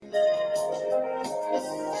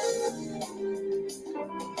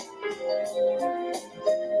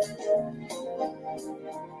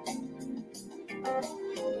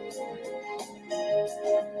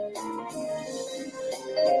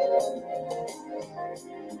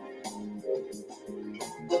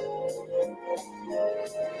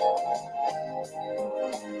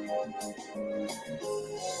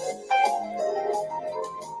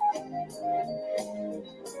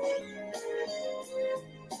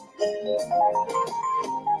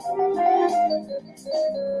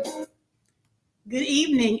Good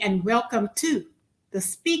evening and welcome to the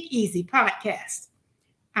Speakeasy podcast.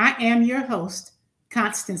 I am your host,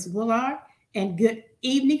 Constance Willard, and good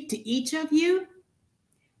evening to each of you.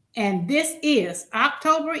 And this is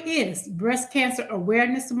October is Breast Cancer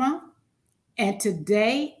Awareness Month, and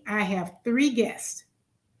today I have three guests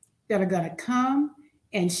that are going to come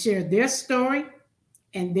and share their story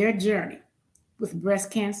and their journey with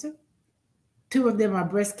breast cancer. Two of them are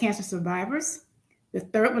breast cancer survivors. The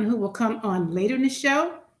third one, who will come on later in the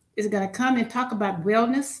show, is going to come and talk about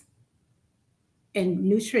wellness and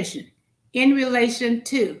nutrition in relation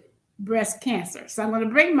to breast cancer. So I'm going to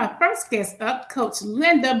bring my first guest up, Coach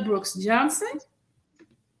Linda Brooks Johnson.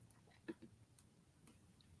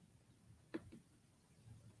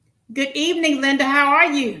 Good evening, Linda. How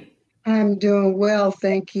are you? I'm doing well,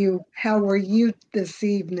 thank you. How are you this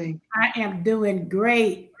evening? I am doing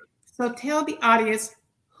great. So tell the audience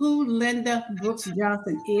who Linda Brooks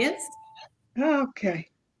Johnson is. Okay.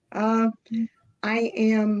 I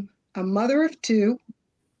am a mother of two.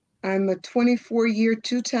 I'm a 24-year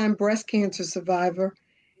two-time breast cancer survivor,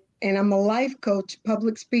 and I'm a life coach,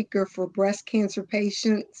 public speaker for breast cancer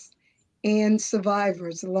patients and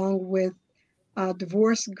survivors, along with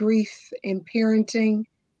divorce, grief, and parenting,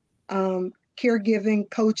 caregiving,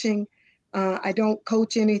 coaching. I don't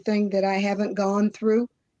coach anything that I haven't gone through.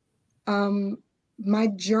 My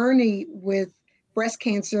journey with breast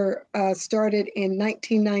cancer started in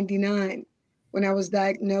 1999 when I was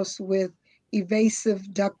diagnosed with evasive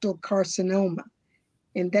ductal carcinoma.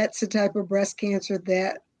 And that's the type of breast cancer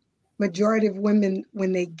that majority of women,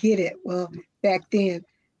 when they get it, well, back then,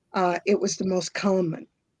 it was the most common.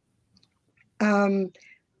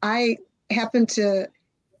 I happened to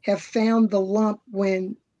have found the lump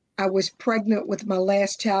when I was pregnant with my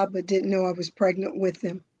last child, but didn't know I was pregnant with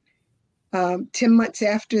him. 10 months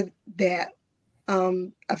after that,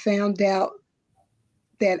 I found out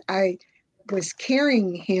that I was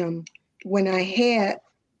carrying him when I had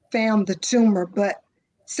found the tumor. But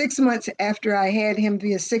 6 months after I had him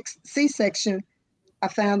via C-section, I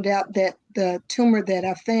found out that the tumor that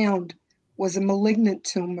I found was a malignant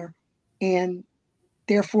tumor, and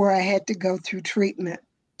therefore I had to go through treatment.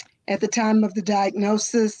 At the time of the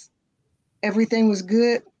diagnosis, everything was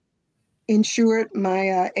good. Insured.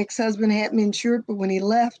 My ex-husband had me insured, but when he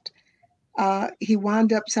left, he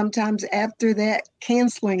wound up sometimes after that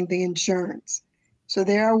canceling the insurance. So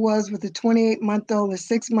there I was with a 28-month-old, a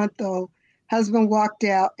 6-month-old. Husband walked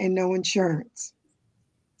out and no insurance.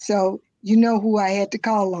 So you know who I had to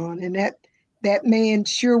call on, and that man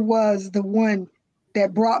sure was the one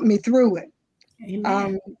that brought me through it.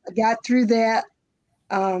 Amen. I got through that.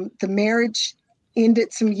 The marriage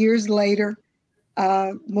ended some years later.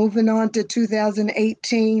 Moving on to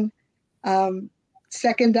 2018,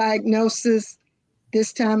 second diagnosis.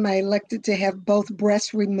 This time I elected to have both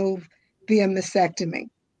breasts removed via mastectomy.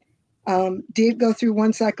 Did go through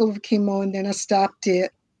one cycle of chemo and then I stopped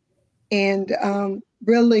it. And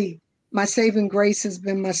really, my saving grace has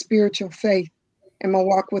been my spiritual faith and my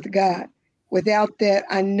walk with God. Without that,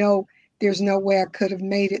 I know there's no way I could have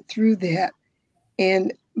made it through that.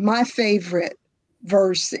 And my favorite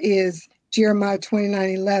verse is Jeremiah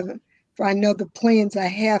 29:11. For I know the plans I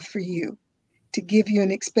have for you, to give you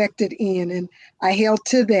an expected end. And I held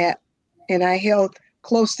to that, and I held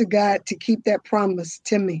close to God to keep that promise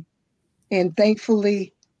to me. And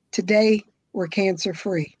thankfully, today we're cancer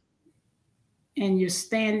free. And you're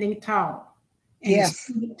standing tall. And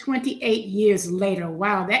Yes. It's 28 years later.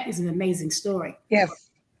 Wow, that is an amazing story. Yes.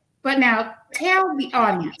 But now tell the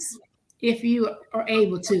audience, if you are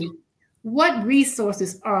able to, what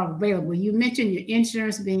resources are available. You mentioned your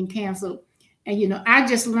insurance being canceled. And, I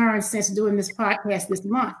just learned since doing this podcast this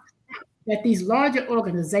month that these larger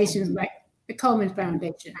organizations like the Komen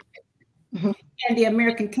Foundation and the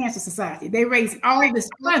American Cancer Society, they raise all this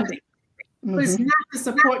funding, but it's not to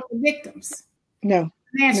support the victims. No.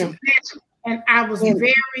 Financially. No. And I was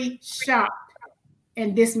very shocked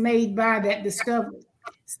and dismayed by that discovery.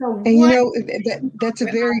 So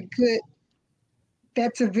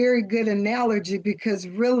that's a very good analogy, because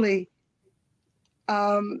really,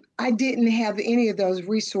 I didn't have any of those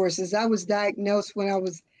resources. I was diagnosed when I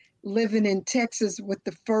was living in Texas with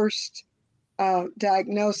the first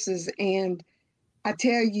diagnosis. And I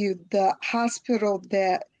tell you, the hospital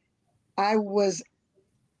that I was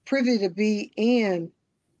privy to be in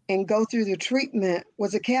and go through the treatment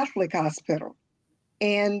was a Catholic hospital.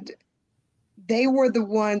 And they were the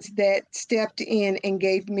ones that stepped in and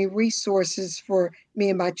gave me resources for me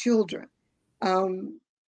and my children.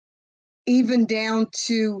 Even down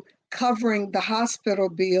to covering the hospital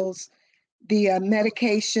bills, the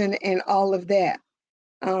medication, and all of that.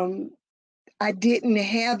 I didn't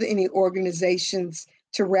have any organizations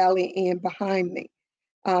to rally in behind me.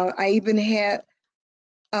 I even had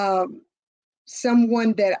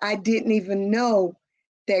someone that I didn't even know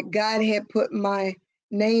that God had put my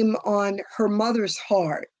name on her mother's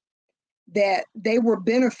heart, that they were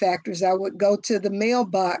benefactors. I would go to the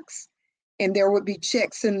mailbox and there would be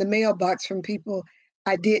checks in the mailbox from people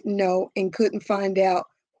I didn't know and couldn't find out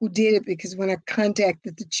who did it, because when I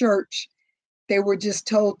contacted the church, they were just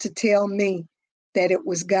told to tell me that it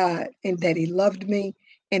was God and that he loved me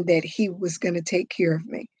and that he was going to take care of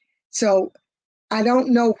me. So I don't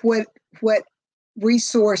know what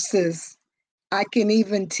resources I can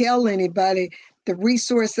even tell anybody. The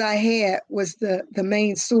resource I had was the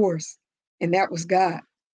main source, and that was God.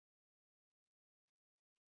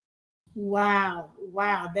 Wow,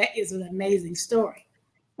 wow, that is an amazing story.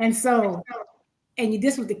 And so, and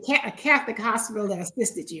this was a Catholic hospital that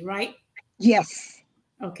assisted you, right? Yes.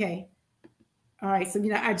 Okay. All right. So,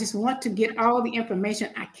 I just want to get all the information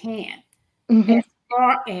I can Mm-hmm. as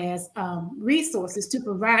far as resources to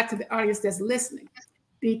provide to the audience that's listening,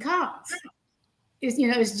 because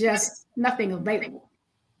it's just nothing available,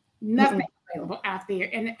 Mm-mm. nothing available out there.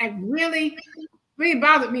 And it really, really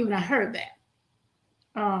bothered me when I heard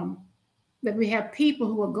um, that we have people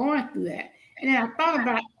who are going through that. And then I thought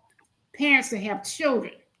about parents that have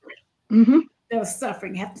children Mm-hmm. that are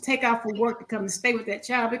suffering, have to take off from work to come and stay with that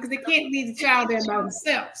child because they can't leave the child there by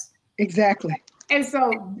themselves. Exactly. And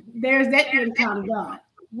so there's that being counted on.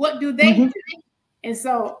 What do they Mm-hmm. do? And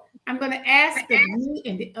so I'm going to ask of you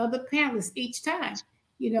and the other panelists each time,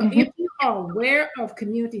 Mm-hmm. if you are aware of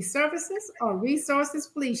community services or resources,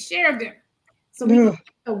 please share them so we can No, get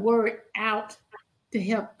the word out to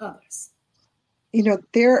help others.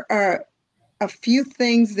 there are a few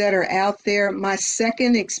things that are out there. My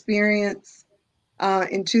second experience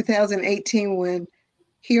in 2018, when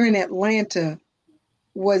here in Atlanta,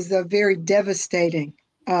 was a very devastating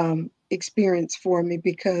experience for me,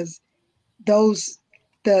 because those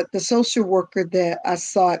the social worker that I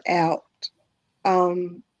sought out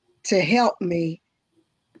um, to help me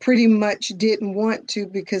pretty much didn't want to,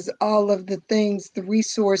 because all of the things, the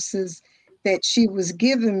resources that she was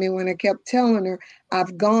giving me, when I kept telling her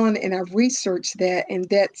I've gone and I've researched that, and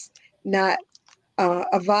that's not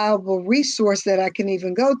a viable resource that I can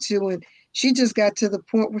even go to. And she just got to the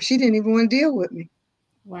point where she didn't even want to deal with me.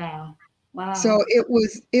 Wow. So Wow. it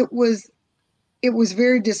was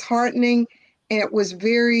very disheartening, and it was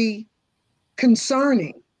very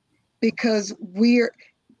concerning, because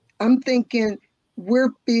I'm thinking we're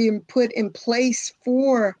being put in place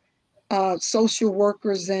for social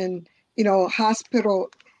workers and hospital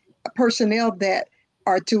personnel that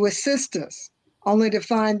are to assist us, only to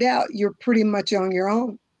find out you're pretty much on your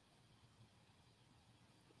own.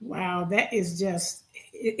 Wow. That is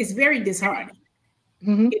it's very disheartening.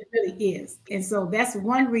 Mm-hmm. It really is. And so that's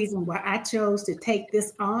one reason why I chose to take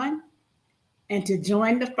this on and to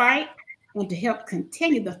join the fight and to help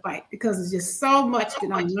continue the fight, because there's just so much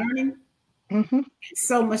that I'm learning, Mm-hmm. and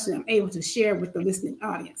so much that I'm able to share with the listening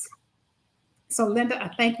audience. So, Linda, I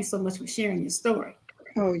thank you so much for sharing your story.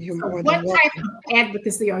 Oh, you're So, more than what type welcome. of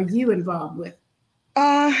advocacy are you involved with?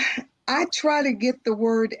 Uh, I try to get the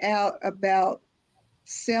word out about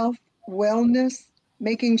self wellness,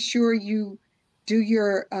 making sure you do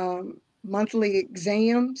your monthly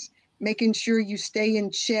exams, making sure you stay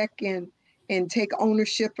in check and take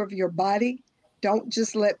ownership of your body. Don't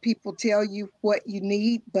just let people tell you what you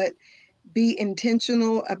need, but be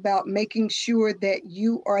intentional about making sure that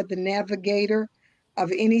you are the navigator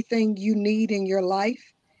of anything you need in your life.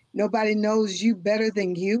 Nobody knows you better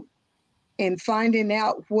than you, and finding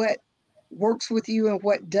out what works with you and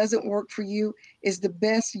what doesn't work for you is the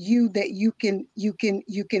best you that you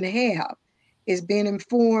can have, is being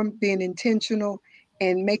informed, being intentional,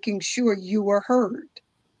 and making sure you are heard.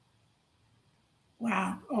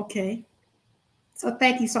 Wow. Okay. So,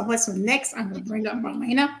 thank you so much. So, next, I'm going to bring up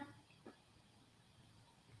Marlena.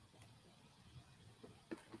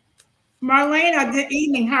 Marlena, good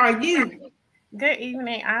evening. How are you? Good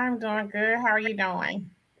evening. I'm doing good. How are you doing?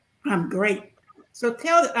 I'm great. So,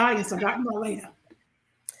 tell the audience about Marlena.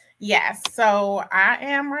 Yes. So I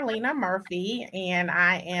am Marlena Murphy and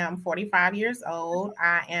I am 45 years old.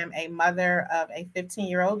 I am a mother of a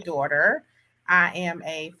 15-year-old daughter. I am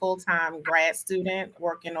a full-time grad student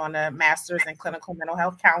working on a master's in clinical mental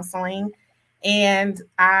health counseling. And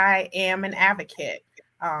I am an advocate,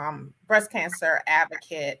 breast cancer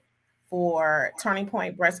advocate for Turning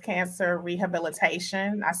Point Breast Cancer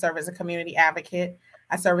Rehabilitation. I serve as a community advocate.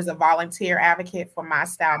 I serve as a volunteer advocate for My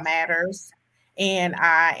Style Matters. And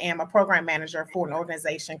I am a program manager for an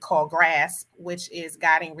organization called GRASP, which is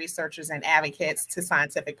guiding researchers and advocates to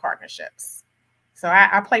scientific partnerships. So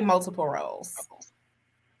I play multiple roles.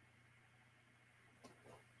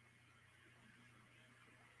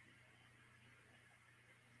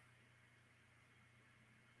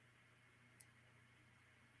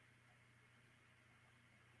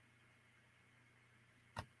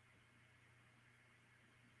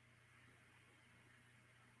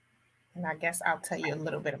 And I guess I'll tell you a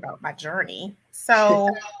little bit about my journey. So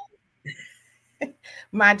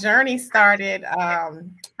my journey started,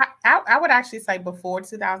 I would actually say before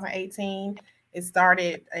 2018. It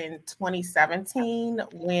started in 2017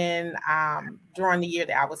 when during the year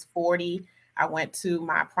that I was 40, I went to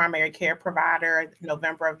my primary care provider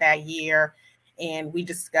November of that year, and we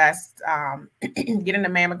discussed getting a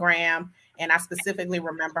mammogram. And I specifically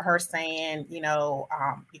remember her saying,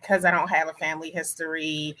 because I don't have a family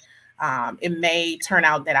history, it may turn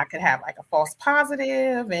out that I could have like a false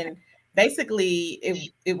positive. And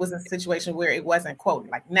basically, it was a situation where it wasn't, quote,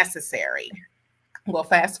 like necessary. Well,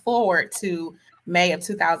 fast forward to May of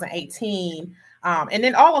 2018. And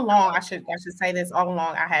then all along, I should say this, all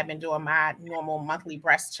along, I had been doing my normal monthly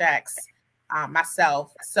breast checks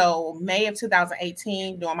myself. So May of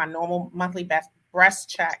 2018, doing my normal monthly breast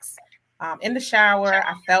checks. In the shower,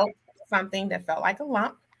 I felt something that felt like a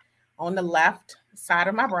lump on the left side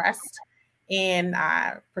of my breast. And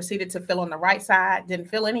I proceeded to feel on the right side, didn't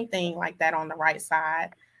feel anything like that on the right side.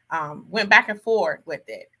 Went back and forth with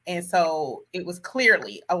it. And so it was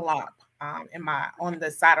clearly a lump on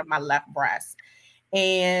the side of my left breast.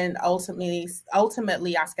 And ultimately,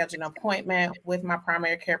 I scheduled an appointment with my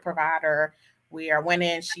primary care provider. I went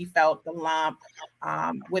in, she felt the lump.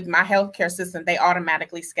 With my healthcare system, they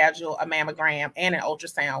automatically schedule a mammogram and an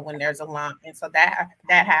ultrasound when there's a lump. And so that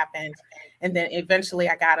happened. And then eventually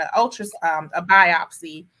I got a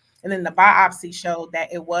biopsy. And then the biopsy showed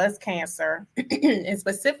that it was cancer, and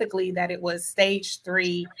specifically that it was stage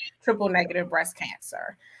 3 triple negative breast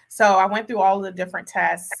cancer. So I went through all the different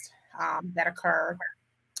tests that occur.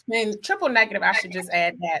 And triple negative, I should just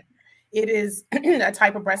add that it is a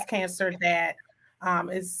type of breast cancer that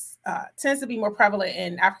tends to be more prevalent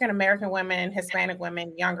in African American women, Hispanic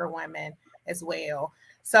women, younger women as well.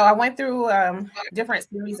 So I went through different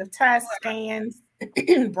series of tests, scans,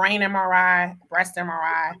 brain MRI, breast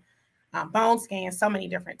MRI, bone scans, so many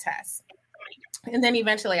different tests. And then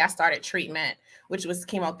eventually I started treatment, which was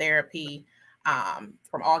chemotherapy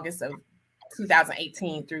from August of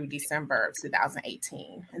 2018 through December of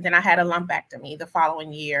 2018. And then I had a lumpectomy the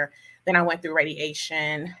following year. Then I went through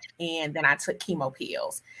radiation, and then I took chemo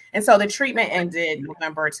pills. And so the treatment ended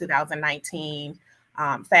November 2019.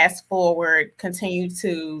 Fast forward, continued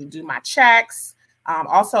to do my checks.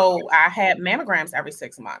 Also, I had mammograms every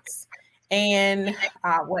 6 months. And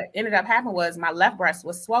what ended up happening was my left breast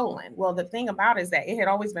was swollen. Well, the thing about it is that it had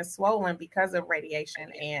always been swollen because of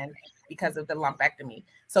radiation and because of the lumpectomy.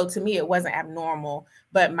 So to me, it wasn't abnormal.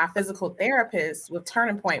 But my physical therapist with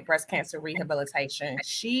Turning Point Breast Cancer Rehabilitation,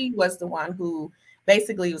 she was the one who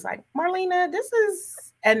basically was like, Marlena, this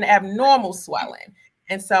is an abnormal swelling.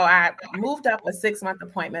 And so I moved up a 6-month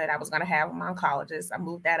appointment that I was going to have with my oncologist. I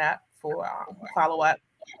moved that up for follow-up.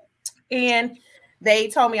 And they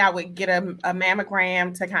told me I would get a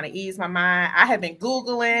mammogram to kind of ease my mind. I had been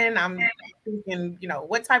Googling. I'm thinking,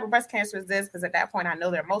 what type of breast cancer is this? Because at that point, I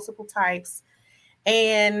know there are multiple types.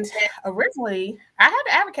 And originally, I had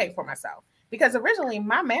to advocate for myself because originally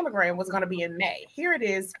my mammogram was going to be in May. Here it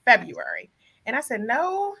is, February. And I said,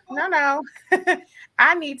 no.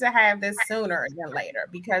 I need to have this sooner than later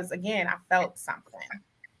because, again, I felt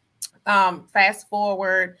something. Fast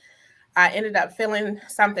forward, I ended up feeling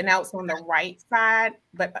something else on the right side,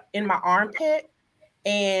 but in my armpit.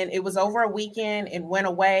 And it was over a weekend and went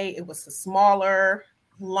away. It was a smaller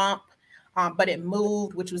lump, but it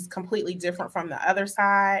moved, which was completely different from the other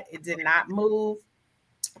side. It did not move.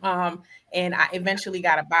 And I eventually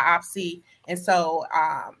got a biopsy. And so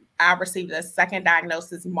I received a second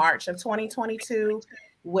diagnosis March of 2022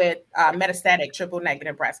 with metastatic triple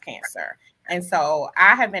negative breast cancer. And so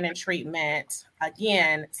I have been in treatment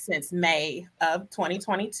again since May of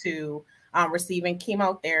 2022, receiving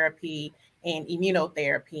chemotherapy and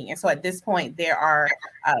immunotherapy. And so at this point, there are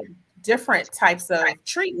different types of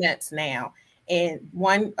treatments now. And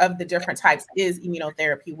one of the different types is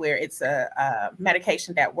immunotherapy, where it's a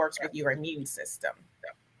medication that works with your immune system.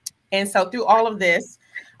 And so through all of this,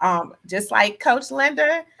 just like Coach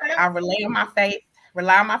Linda, I rely on my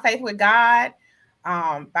faith with God.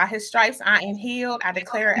 By his stripes, I am healed. I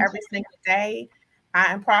declare every single day.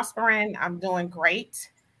 I am prospering. I'm doing great.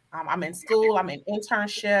 I'm in school. I'm in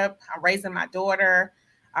internship. I'm raising my daughter.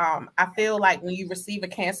 I feel like when you receive a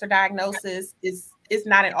cancer diagnosis, it's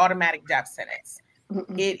not an automatic death sentence.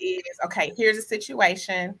 Mm-mm. It is, okay, here's a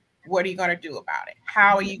situation. What are you going to do about it?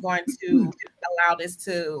 How are you going to allow this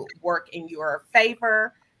to work in your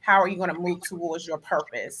favor? How are you going to move towards your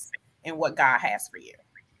purpose and what God has for you?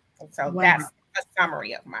 And so Wow. that's a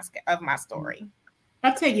summary of my story.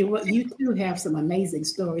 I'll tell you what, you two have some amazing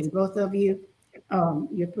stories, both of you.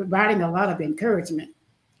 You're providing a lot of encouragement.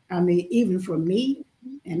 I mean, even for me,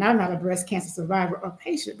 and I'm not a breast cancer survivor or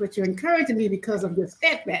patient, but you're encouraging me because of your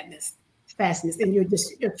steadfastness, fastness, and your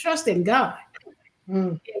trust in God.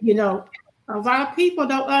 Mm. You know, a lot of people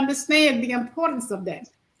don't understand the importance of that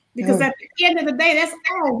because Mm. at the end of the day, that's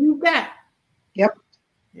all you got. Yep.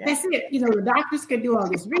 Yeah. That's it. You know, the doctors can do all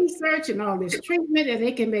this research and all this treatment, and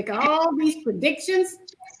they can make all these predictions.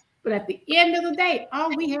 But at the end of the day,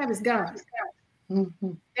 all we have is God.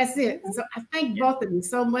 Mm-hmm. That's it. So I thank both of you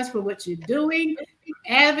so much for what you're doing,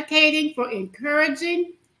 advocating, for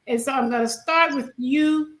encouraging. And so I'm going to start with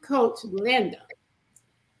you, Coach Linda.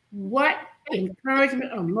 What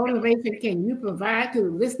encouragement or motivation can you provide to the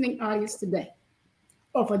listening audience today?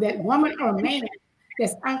 Or for that woman or man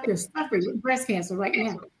that's out there suffering with breast cancer right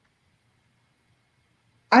now?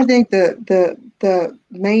 I think the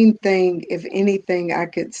main thing, if anything, I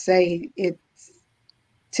could say it's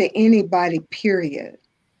to anybody, period.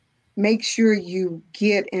 Make sure you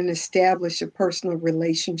get and establish a personal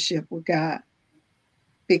relationship with God.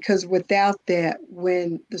 Because without that,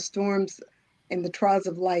 when the storms and the trials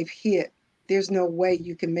of life hit, there's no way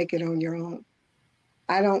you can make it on your own.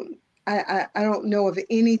 I don't I don't know of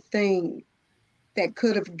anything that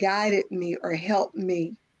could have guided me or helped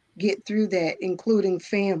me get through that, including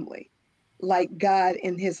family, like God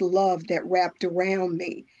and his love that wrapped around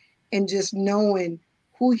me, and just knowing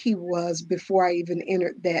who he was before I even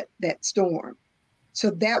entered that storm. So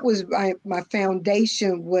that was my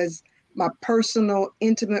foundation, was my personal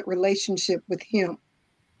intimate relationship with him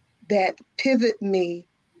that pivot me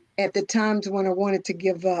at the times when I wanted to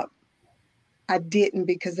give up. I didn't,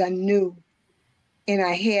 because I knew and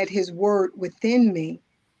I had his word within me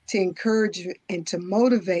to encourage and to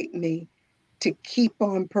motivate me to keep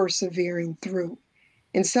on persevering through.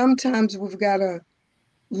 And sometimes we've got to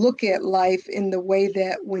look at life in the way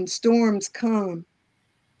that when storms come,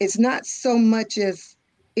 it's not so much as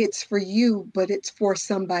it's for you, but it's for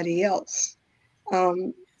somebody else.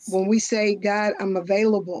 Um, when we say, God, I'm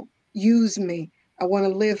available, use me, I want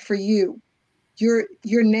to live for you,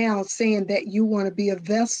 you're now saying that you want to be a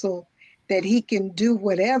vessel that he can do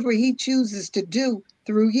whatever he chooses to do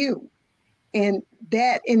through you. And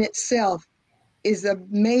that in itself is a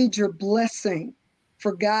major blessing,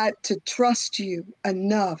 for God to trust you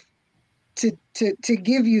enough to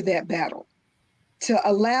give you that battle, to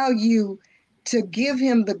allow you to give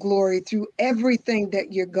him the glory through everything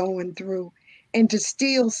that you're going through, and to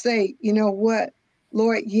still say, you know what,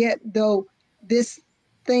 Lord, yet though this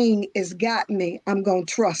thing has got me, I'm going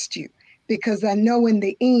to trust you, because I know in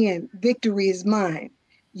the end, victory is mine.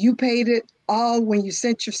 You paid it all when you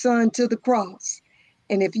sent your son to the cross.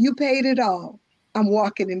 And if you paid it all, I'm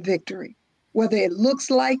walking in victory. Whether it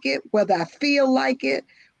looks like it, whether I feel like it,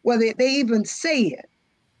 whether they even say it,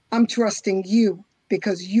 I'm trusting you,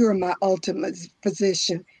 because you're my ultimate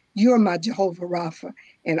physician. You're my Jehovah Rapha,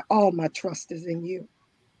 and all my trust is in you.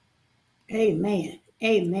 Amen.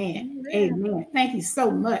 Amen. Amen. Thank you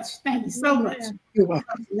so much. Thank you so much, You're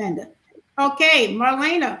welcome. Linda. Okay,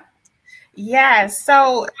 Marlena. Yeah.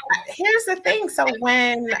 So here's the thing. So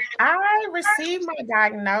when I received my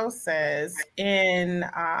diagnosis in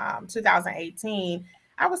 2018,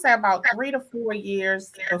 I would say about 3 to 4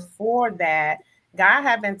 years before that, God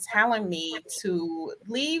had been telling me to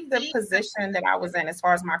leave the position that I was in as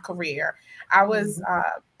far as my career. I was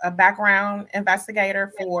a background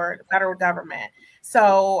investigator for the federal government.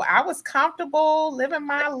 So I was comfortable living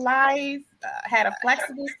my life, had a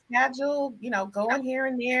flexible schedule, going here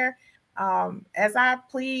and there as I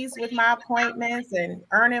pleased with my appointments and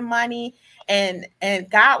earning money. And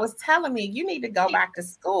God was telling me, you need to go back to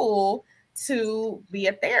school to be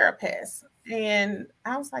a therapist. And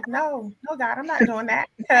I was like, no, God, I'm not doing that,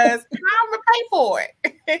 because I'm gonna pay for it.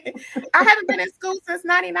 I haven't been in school since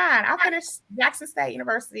 99. I finished Jackson State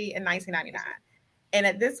University in 1999. And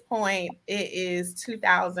at this point, it is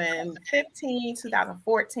 2015,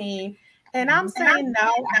 2014. And I'm saying,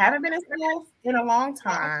 no, I haven't been in school in a long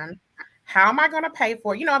time. How am I going to pay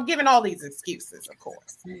for it? I'm giving all these excuses, of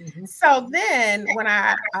course. Mm-hmm. So then when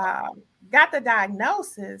I got the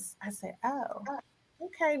diagnosis, I said, oh,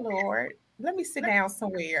 okay, Lord, let me sit down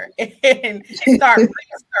somewhere and start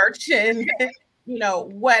researching,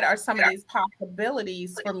 what are some of these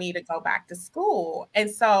possibilities for me to go back to school. And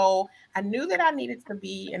so I knew that I needed to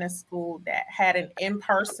be in a school that had an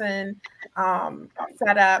in-person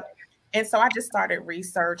setup. And so I just started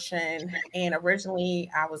researching. And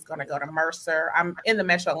originally I was going to go to Mercer. I'm in the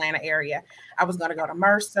Metro Atlanta area. I was going to go to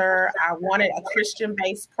Mercer. I wanted a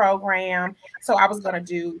Christian-based program. So I was going to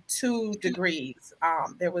do 2 degrees.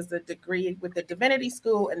 There was a degree with the Divinity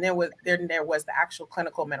School, and then there was the actual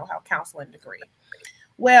clinical mental health counseling degree.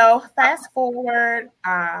 Well, fast forward,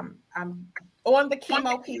 I'm on the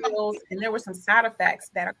chemo pills, and there were some side effects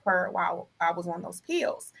that occurred while I was on those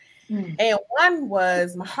pills. And one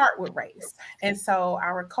was my heart would race. And so I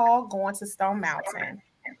recall going to Stone Mountain,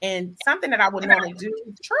 and something that I would normally do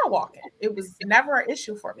is trail walking. It was never an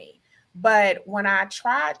issue for me. But when I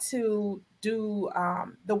tried to do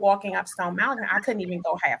the walking up Stone Mountain, I couldn't even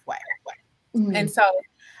go halfway. And so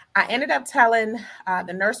I ended up telling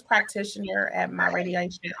the nurse practitioner at my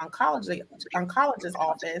radiation oncologist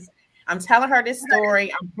office, I'm telling her this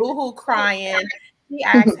story. I'm boohoo crying. She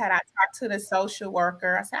asked, had I talked to the social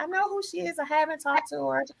worker? I said, I know who she is. I haven't talked to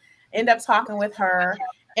her. End up talking with her.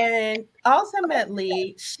 And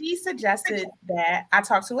ultimately, she suggested that I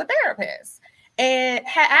talk to a therapist. And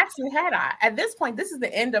had I. At this point, this is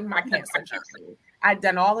the end of my cancer journey. I'd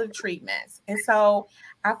done all of the treatments. And so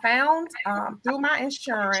I found through my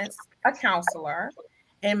insurance a counselor.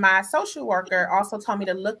 And my social worker also told me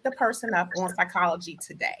to look the person up on Psychology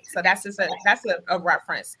Today. So that's a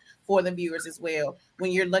reference for the viewers as well.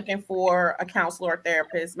 When you're looking for a counselor or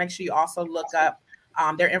therapist, make sure you also look up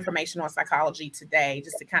their information on Psychology Today,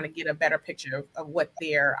 just to kind of get a better picture of what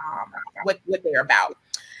they're about.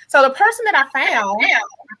 So the person that I found, I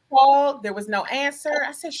called, there was no answer.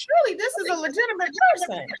 I said, surely this is a legitimate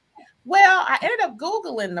person. Well, I ended up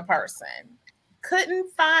Googling the person.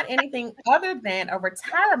 Couldn't find anything other than a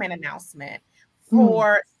retirement announcement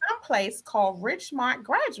for some place called Richmont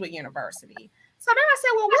Graduate University. So then I said,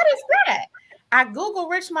 well, what is that? I Googled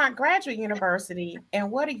Richmont Graduate University, and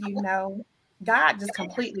what do you know? God just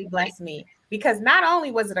completely blessed me, because not only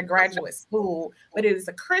was it a graduate school, but it was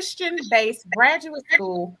a Christian-based graduate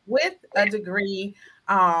school with a degree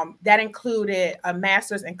that included a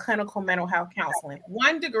master's in clinical mental health counseling.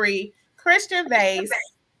 1 degree, Christian-based.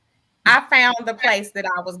 I found the place that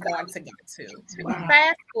I was going to go to. Wow.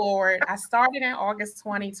 Fast forward, I started in August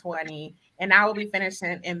 2020, and I will be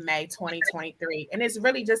finishing in May 2023. And it's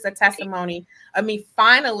really just a testimony of me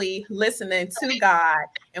finally listening to God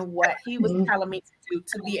and what He was telling me to do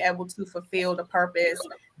to be able to fulfill the purpose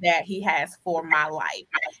that He has for my life.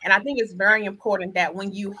 And I think it's very important that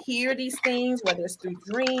when you hear these things, whether it's through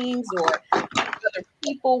dreams or other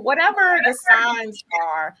people, whatever the signs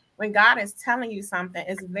are, when God is telling you something,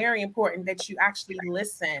 it's very important that you actually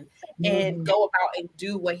listen and go about and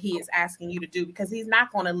do what He is asking you to do, because He's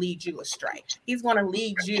not going to lead you astray. He's going to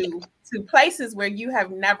lead you to places where you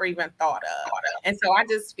have never even thought of. And so I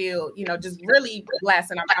just feel, just really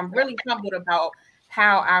blessed, and I'm really humbled about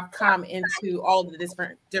how I've come into all of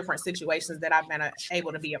the different situations that I've been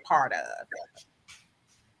able to be a part of.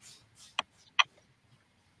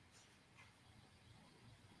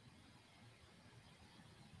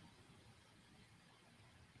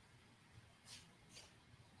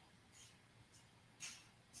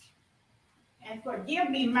 And forgive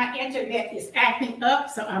me, my internet is acting up,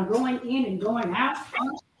 so I'm going in and going out.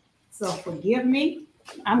 So forgive me.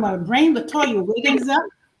 I'm going to bring Latoya Wiggins up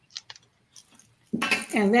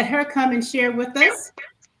and let her come and share with us.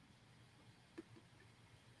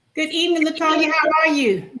 Good evening, Latoya. How are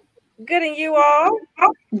you? Good, and you all?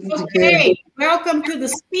 Okay. Welcome to the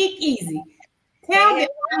Speakeasy. Tell the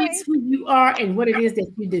audience who you are and what it is that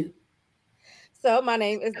you do. So my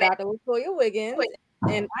name is Dr. Latoya Wiggins,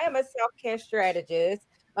 and I am a self-care strategist.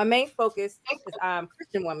 My main focus is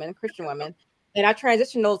Christian women, and I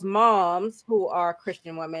transition those moms who are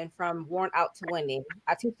Christian women from worn out to winning.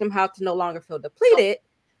 I teach them how to no longer feel depleted,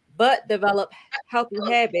 but develop healthy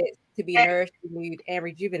habits to be nourished, renewed, and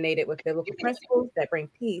rejuvenated with biblical principles that bring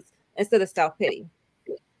peace instead of self-pity.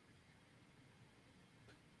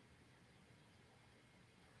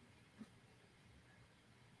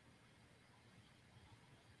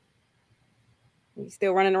 You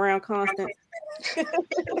still running around, Constance?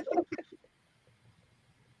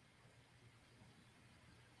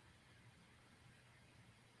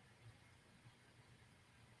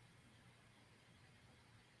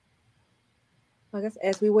 I guess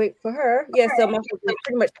as we wait for her, so my focus is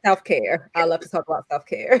pretty much self-care. I love to talk about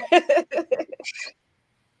self-care.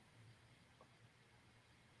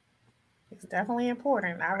 It's definitely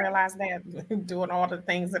important. I realize that doing all the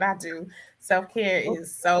things that I do, self-care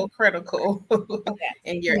is so critical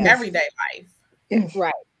in your Yes. everyday life. Yes.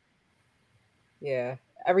 Right. Yeah.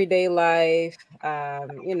 Everyday life. I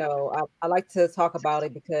like to talk about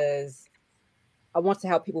it because I want to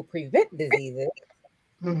help people prevent diseases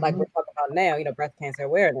like Mm-hmm. we're talking about now, breast cancer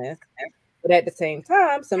awareness. But at the same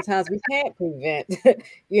time, sometimes we can't prevent,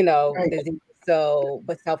 Right. disease. So,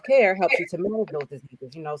 but self care helps you to manage those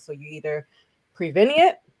diseases, so you either preventing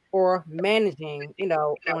it or managing,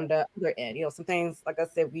 on the other end. Some things, like I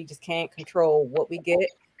said, we just can't control what we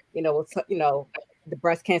get. The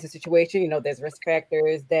breast cancer situation, there's risk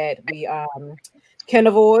factors that we can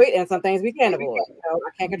avoid and some things we can't avoid. I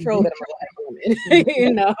can't control Mm-hmm. that I'm a black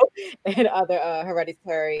woman, and other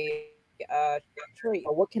hereditary traits.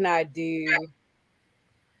 What can I do?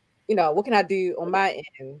 What can I do on my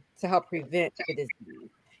end to help prevent the disease?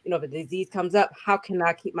 If a disease comes up, how can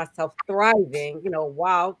I keep myself thriving,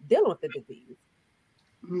 while dealing with the disease?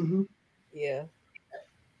 Mm-hmm. Yeah.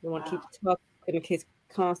 We want to keep Wow. talking in case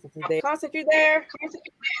Constance is there. Constance, you there?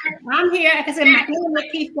 I'm here. Like I said, my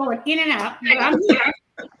internet keeps going in and out, but I'm here.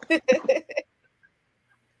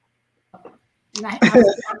 And I'm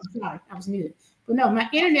sorry, I was muted. But no, my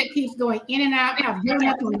internet keeps going in and out. I've given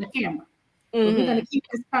up on the camera. But we're going Mm-hmm. to keep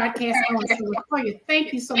this podcast going. So, Latoya,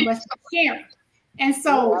 thank you so much for sharing. And You're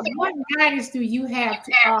so, welcome. what guidance do you have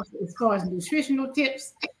to offer as far as nutritional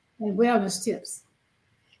tips and wellness tips?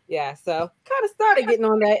 Yeah, so kind of started getting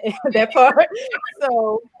on that that part.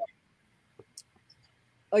 So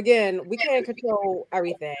again, we can't control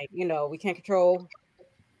everything. We can't control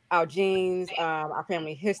our genes, our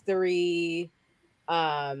family history.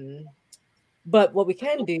 Um, but what we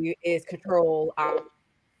can do is control our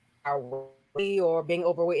weight or being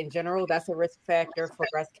overweight in general. That's a risk factor for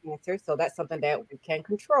breast cancer. So that's something that we can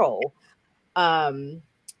control. Um,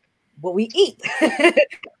 what we eat and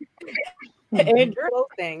drink, Mm-hmm. those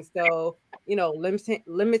things. So,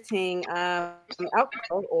 limiting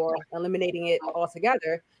alcohol or eliminating it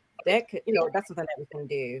altogether, that's something that we can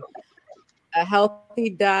do. A healthy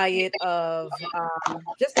diet of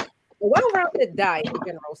just a well-rounded diet in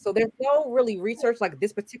general. So there's no really research like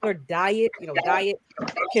this particular diet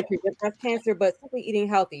can prevent breast cancer, but simply eating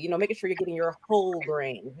healthy, making sure you're getting your whole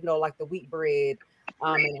grain, like the wheat bread,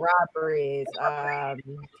 and rye breads,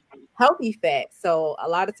 healthy fats. So a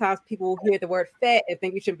lot of times people hear the word fat and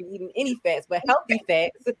think you shouldn't be eating any fats, but healthy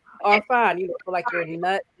fats are fine. For like your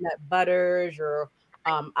nut butters, your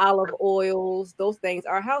olive oils, those things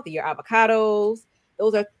are healthy. Your avocados,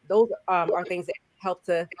 those are things that help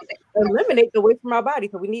to eliminate the waste from our body.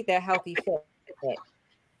 So we need that healthy fat.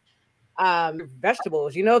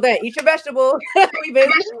 Vegetables, you know that. Eat your vegetables. We've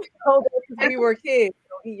been told that since we were kids.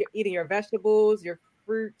 Eating your vegetables, your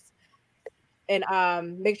fruits, and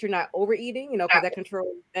make sure you're not overeating. Because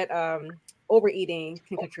that overeating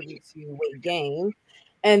can contribute to weight gain.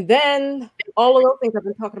 And then all of those things I've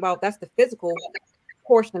been talking about. That's the physical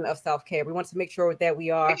portion of self care. We want to make sure that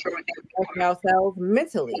we are working ourselves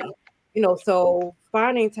mentally. So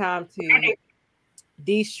finding time to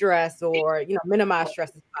de-stress or minimize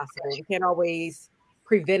stress as possible. We can't always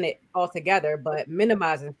prevent it altogether, but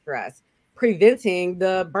minimizing stress, preventing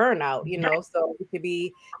the burnout. So we could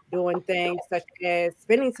be doing things such as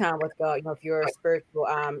spending time with God. If you're a spiritual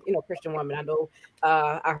Christian woman. I know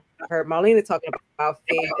I heard Marlena talking about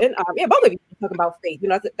faith, and yeah, both of you talking about faith.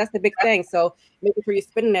 That's the big thing. So making sure you're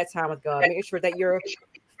spending that time with God, making sure that you're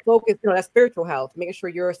focused, that spiritual health, making sure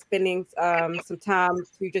you're spending some time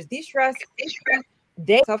to just de-stress.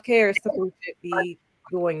 Day self care is something you should be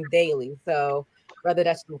doing daily. So whether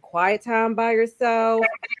that's some quiet time by yourself,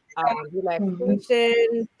 Mm-hmm.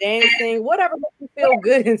 relaxation, dancing, whatever makes you feel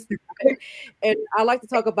good inside. And I like to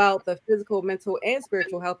talk about the physical, mental, and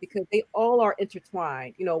spiritual health because they all are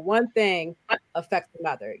intertwined. One thing affects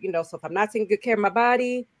another. So if I'm not taking good care of my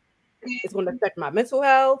body, it's going to affect my mental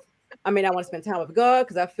health. I mean, I want to spend time with God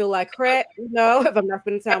because I feel like crap, if I'm not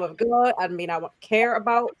spending time with God. I mean, I want care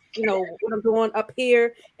about, what I'm doing up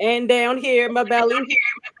here and down here in my belly.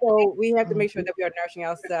 So we have to make sure that we are nourishing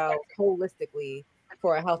ourselves holistically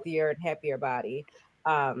for a healthier and happier body.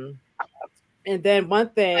 Um, and then one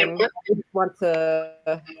thing I just want to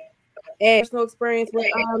add personal experience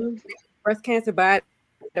with breast cancer, but I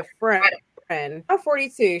had a friend, I'm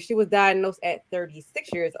 42. She was diagnosed at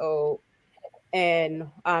 36 years old. And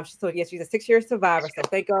yes, she's a 6-year survivor. So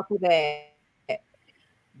thank God for that.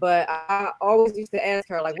 But I always used to ask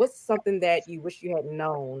her, like, what's something that you wish you had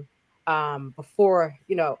known before,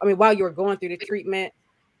 while you were going through the treatment.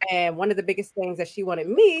 And one of the biggest things that she wanted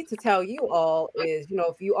me to tell you all is,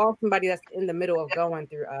 if you are somebody that's in the middle of going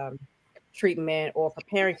through treatment or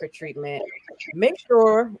preparing for treatment, make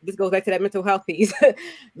sure, this goes back to that mental health piece,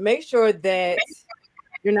 make sure that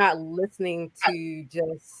you're not listening to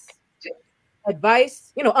just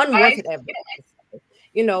advice, unwanted advice.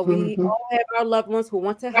 We all have our loved ones who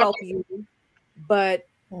want to help you, but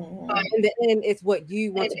in the end, it's what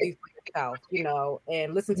you want to do for yourself,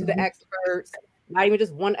 and listen to the experts, not even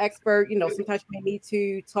just one expert. Sometimes you may need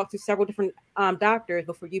to talk to several different doctors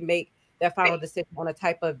before you make that final decision on a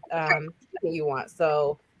type of treatment you want.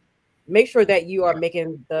 So make sure that you are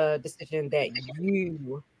making the decision that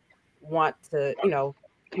you want to,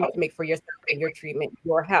 make for yourself and your treatment,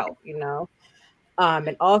 your health.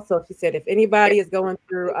 And also, she said, if anybody is going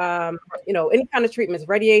through, any kind of treatments,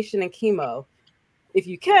 radiation and chemo, if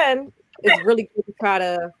you can, it's really good to try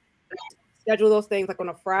to schedule those things like on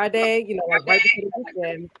a Friday, like right before the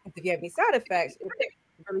weekend. If you have any side effects, it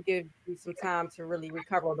really gives you some time to really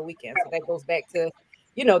recover on the weekend. So that goes back to,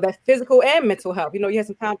 that physical and mental health. You have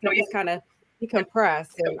some time to just kind of decompress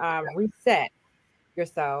and reset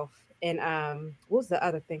yourself. And what was the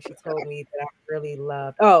other thing she told me that I really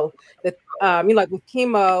loved? Oh, that like with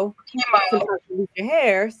chemo, sometimes you lose your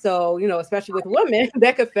hair. So, especially with women,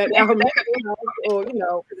 that could affect our mental health, or,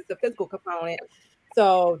 because it's a physical component.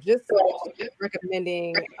 So just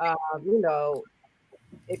recommending,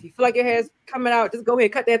 if you feel like your hair's coming out, just go ahead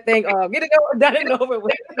and cut that thing off. Get it done and over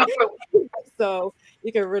with. So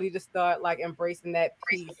you can really just start like embracing that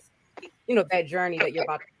piece, that journey that you're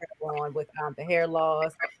about to go on with the hair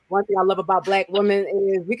loss. One thing I love about Black women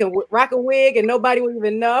is we can rock a wig and nobody will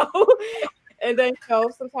even know. And then,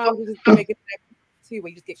 sometimes you just make it too, where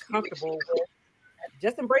you just get comfortable with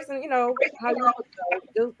just embracing, how you look.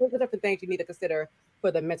 So those are different things you need to consider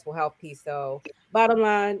for the mental health piece. So bottom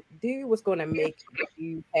line, do what's going to make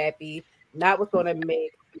you happy, not what's going to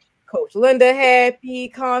make Coach Linda happy,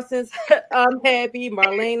 Constance happy,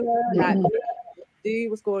 Marlena, not do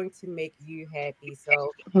what's going to make you happy.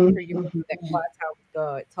 So make sure you put that quiet time with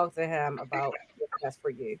God. Talk to him about what's best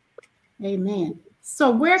for you. Amen. So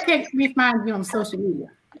where can we find you on social media?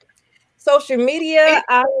 Social media,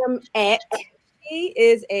 I am at She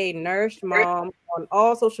is a Nourished Mom on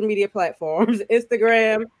all social media platforms,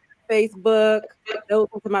 Instagram, Facebook. Those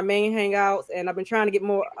are my main hangouts, and I've been trying to get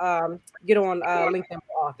more get on LinkedIn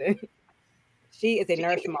more often. She is a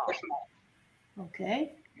Nourished Mom.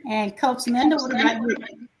 Okay. And Coach Linda, what about you?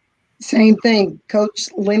 Same thing. Coach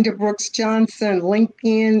Linda Brooks Johnson,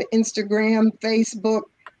 LinkedIn, Instagram, Facebook,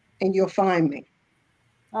 and you'll find me.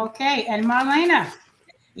 Okay. And Marlena?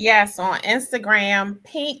 Yes, on Instagram,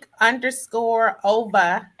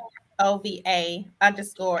 pink_ova,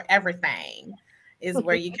 OVA_everything is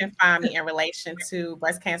where you can find me in relation to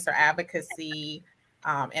breast cancer advocacy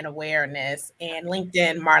and awareness, and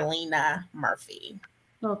LinkedIn, Marlena Murphy.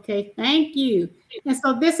 Okay, thank you. And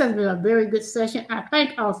so this has been a very good session. I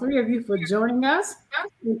thank all three of you for joining us.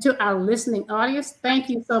 And to our listening audience, thank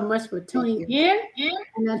you so much for tuning in.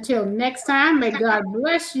 And until next time, may God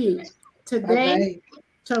bless you today,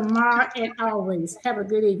 tomorrow, and always. Have a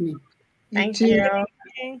good evening. Thank you.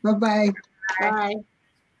 Bye-bye. Bye.